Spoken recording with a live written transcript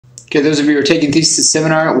Okay, those of you who are taking Thesis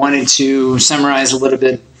seminar, wanted to summarize a little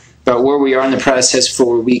bit about where we are in the process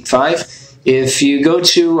for week 5. If you go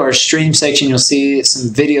to our stream section, you'll see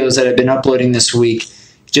some videos that I've been uploading this week.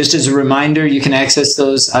 Just as a reminder, you can access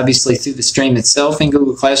those obviously through the stream itself in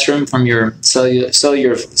Google Classroom from your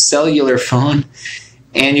cellular phone.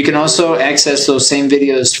 And you can also access those same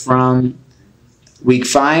videos from week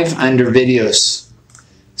 5 under videos.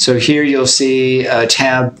 So here you'll see a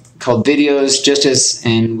tab called videos. Just as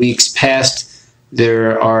in weeks past,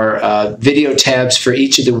 there are video tabs for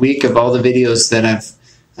each of the week of all the videos that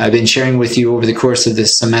I've been sharing with you over the course of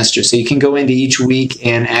this semester. So you can go into each week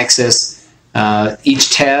and access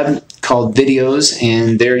each tab called videos,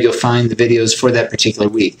 and there you'll find the videos for that particular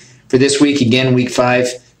week. For this week, again, week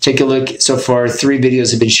 5, take a look. So far, 3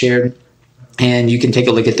 videos have been shared, and you can take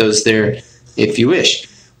a look at those there if you wish. I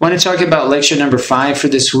want to talk about lecture number 5 for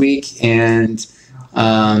this week, and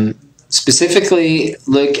specifically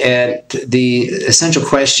look at the essential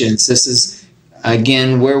questions. This is,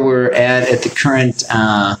 again, where we're at the current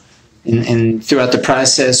and throughout the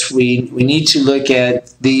process. We need to look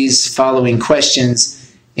at these following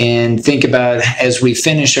questions and think about, as we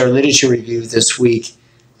finish our literature review this week,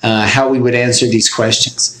 how we would answer these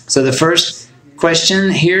questions. So the first question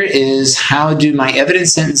here is, how do my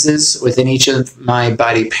evidence sentences within each of my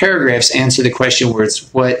body paragraphs answer the question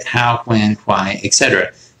words what, how, when, why,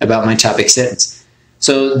 etc. about my topic sentence?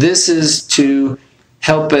 So this is to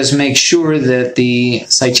help us make sure that the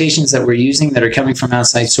citations that we're using that are coming from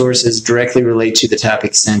outside sources directly relate to the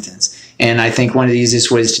topic sentence. And I think one of the easiest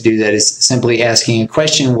ways to do that is simply asking a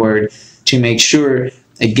question word to make sure,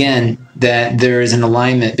 again, that there is an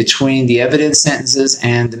alignment between the evidence sentences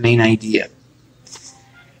and the main idea.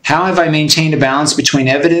 How have I maintained a balance between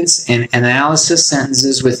evidence and analysis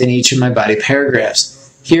sentences within each of my body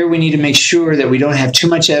paragraphs? Here we need to make sure that we don't have too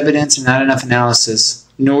much evidence and not enough analysis,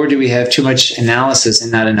 nor do we have too much analysis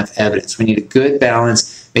and not enough evidence. We need a good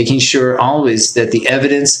balance, making sure always that the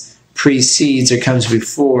evidence precedes or comes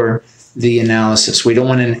before the analysis. We don't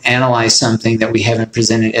want to analyze something that we haven't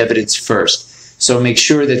presented evidence first. So make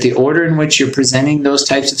sure that the order in which you're presenting those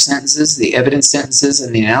types of sentences, the evidence sentences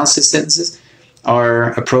and the analysis sentences,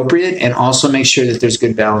 are appropriate, and also make sure that there's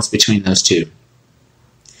good balance between those two.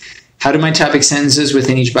 How do my topic sentences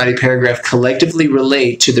within each body paragraph collectively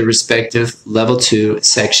relate to the respective level 2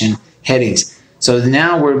 section headings? So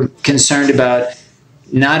now we're concerned about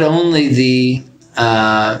not only the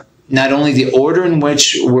order in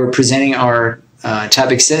which we're presenting our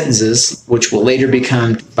topic sentences, which will later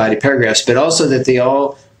become body paragraphs, but also that they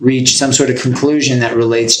all reach some sort of conclusion that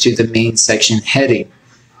relates to the main section heading.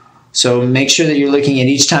 So make sure that you're looking at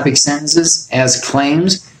each topic sentences as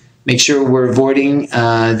claims. Make sure we're avoiding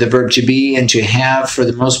the verb to be and to have for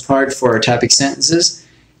the most part for our topic sentences,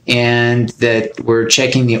 and that we're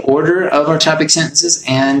checking the order of our topic sentences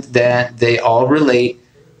and that they all relate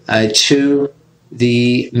to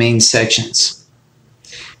the main sections.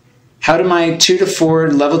 How do my 2 to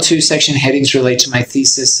 4 level 2 section headings relate to my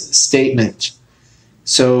thesis statement?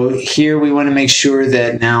 So here we want to make sure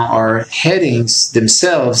that now our headings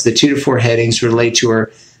themselves, the 2 to 4 headings, relate to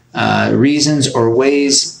our reasons or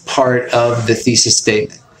ways part of the thesis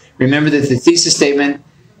statement. Remember that the thesis statement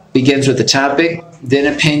begins with the topic,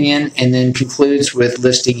 then opinion, and then concludes with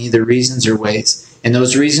listing either reasons or ways. And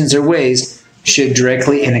those reasons or ways should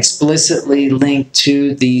directly and explicitly link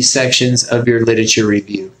to the sections of your literature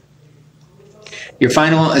review. Your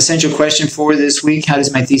final essential question for this week: how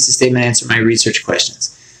does my thesis statement answer my research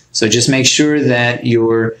questions? So just make sure that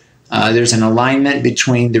there's an alignment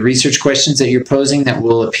between the research questions that you're posing that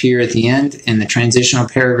will appear at the end in the transitional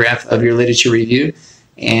paragraph of your literature review,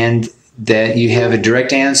 and that you have a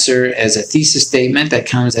direct answer as a thesis statement that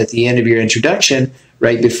comes at the end of your introduction,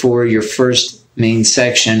 right before your first main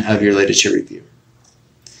section of your literature review.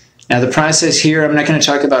 Now the process here, I'm not going to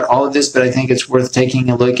talk about all of this, but I think it's worth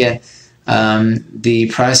taking a look at the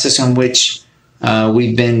process on which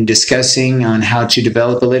we've been discussing on how to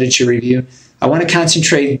develop a literature review. I want to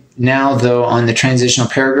concentrate now, though, on the transitional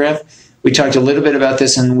paragraph. We talked a little bit about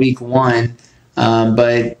this in week 1,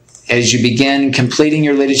 but as you begin completing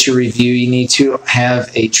your literature review, you need to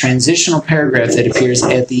have a transitional paragraph that appears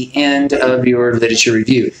at the end of your literature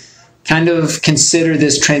review. Kind of consider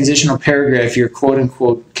this transitional paragraph your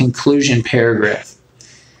quote-unquote conclusion paragraph.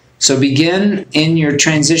 So begin in your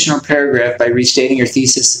transitional paragraph by restating your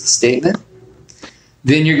thesis statement.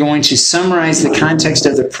 Then you're going to summarize the context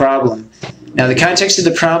of the problem. Now, the context of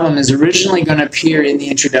the problem is originally going to appear in the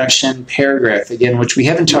introduction paragraph, again, which we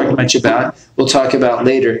haven't talked much about. We'll talk about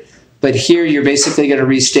later. But here you're basically going to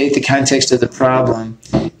restate the context of the problem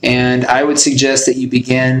And I would suggest that you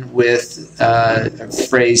begin with a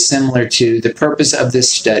phrase similar to the purpose of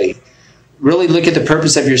this study. Really look at the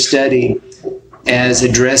purpose of your study as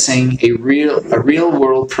addressing a real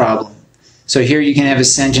world problem. So here you can have a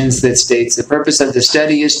sentence that states the purpose of the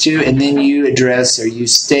study is to, and then you address or you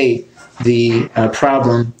state the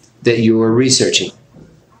problem that you are researching.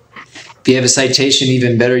 If you have a citation,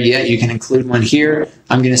 even better yet, you can include one here.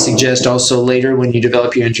 I'm going to suggest also later when you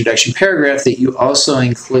develop your introduction paragraph that you also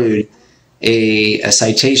include a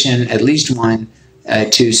citation, at least one,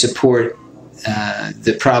 to support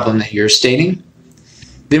the problem that you're stating.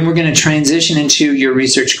 Then we're going to transition into your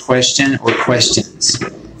research question or questions.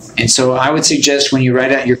 And so I would suggest when you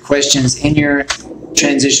write out your questions in your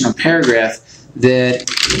transitional paragraph that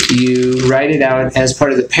you write it out as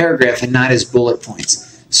part of the paragraph and not as bullet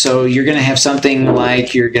points. So you're going to have something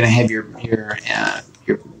like you're going to have your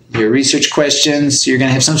research questions. You're going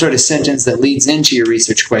to have some sort of sentence that leads into your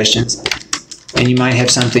research questions. And you might have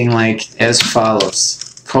something like as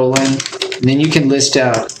follows, colon, and then you can list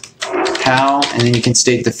out how, and then you can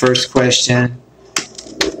state the first question,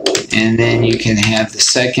 and then you can have the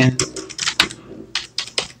second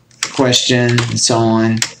question, and so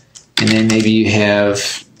on, and then maybe you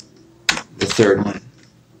have the third one,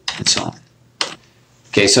 and so on.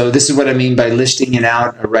 Okay, so this is what I mean by listing it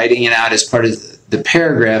out or writing it out as part of the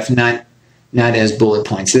paragraph, not as bullet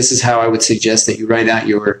points. This is how I would suggest that you write out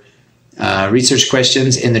your research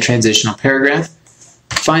questions in the transitional paragraph.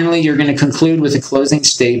 Finally, you're going to conclude with a closing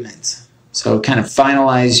statement. So kind of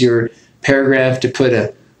finalize your paragraph to put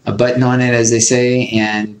a button on it, as they say,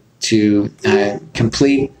 and to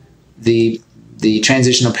complete the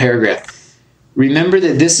transitional paragraph. Remember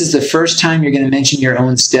that this is the first time you're going to mention your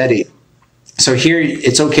own study. So here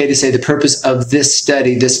it's okay to say the purpose of this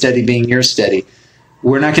study being your study.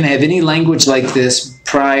 We're not going to have any language like this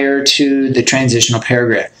prior to the transitional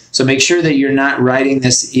paragraph. So make sure that you're not writing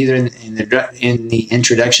this either in the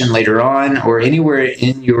introduction later on or anywhere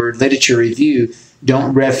in your literature review.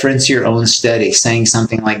 Don't reference your own study, saying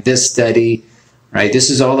something like this study, right? This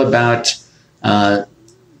is all about,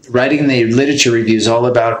 writing the literature review is all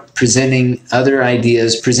about presenting other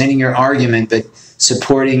ideas, presenting your argument, but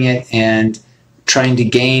supporting it and trying to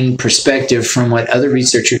gain perspective from what other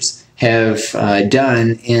researchers have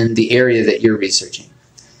done in the area that you're researching.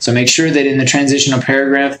 So make sure that in the transitional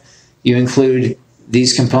paragraph you include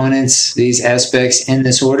these components, these aspects in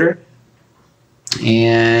this order.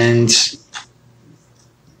 And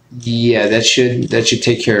yeah, that should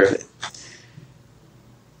take care of it.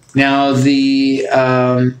 Now the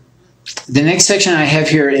next section I have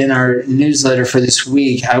here in our newsletter for this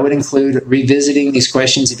week, I would include revisiting these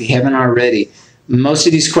questions if you haven't already. Most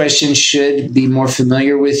of these questions should be more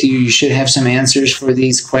familiar with you. You should have some answers for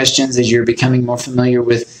these questions as you're becoming more familiar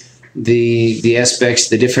with the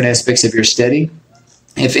different aspects of your study.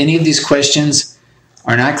 If any of these questions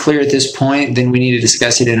are not clear at this point, then we need to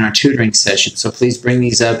discuss it in our tutoring session. So please bring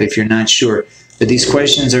these up if you're not sure. But these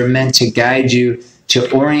questions are meant to guide you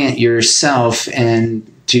to orient yourself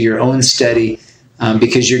and to your own study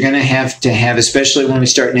because you're going to have, especially when we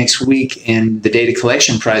start next week in the data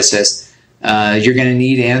collection process, you're going to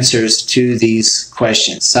need answers to these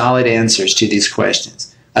questions, solid answers to these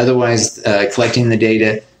questions. Otherwise, collecting the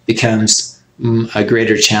data becomes a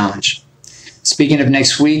greater challenge. Speaking of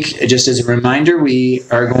next week, just as a reminder, we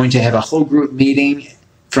are going to have a whole group meeting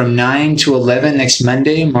from 9 to 11 next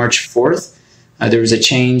Monday, March 4th. There was a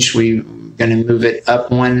change. We're going to move it up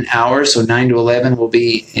 1 hour, so 9 to 11 will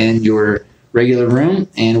be in your regular room,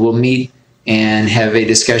 and we'll meet and have a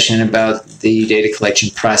discussion about the data collection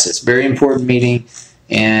process. Very important meeting,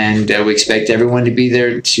 and we expect everyone to be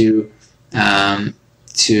there to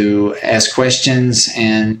ask questions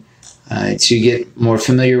and to get more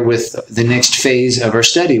familiar with the next phase of our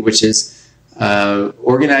study, which is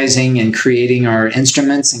organizing and creating our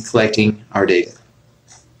instruments and collecting our data.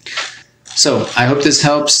 So I hope this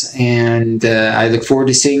helps, and I look forward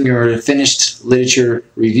to seeing your finished literature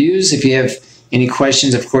reviews. If you have any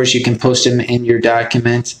questions, of course, you can post them in your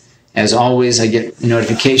document. As always, I get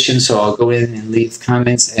notifications, so I'll go in and leave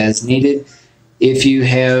comments as needed. If you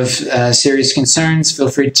have serious concerns, feel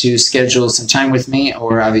free to schedule some time with me,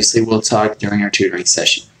 or obviously we'll talk during our tutoring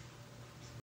session.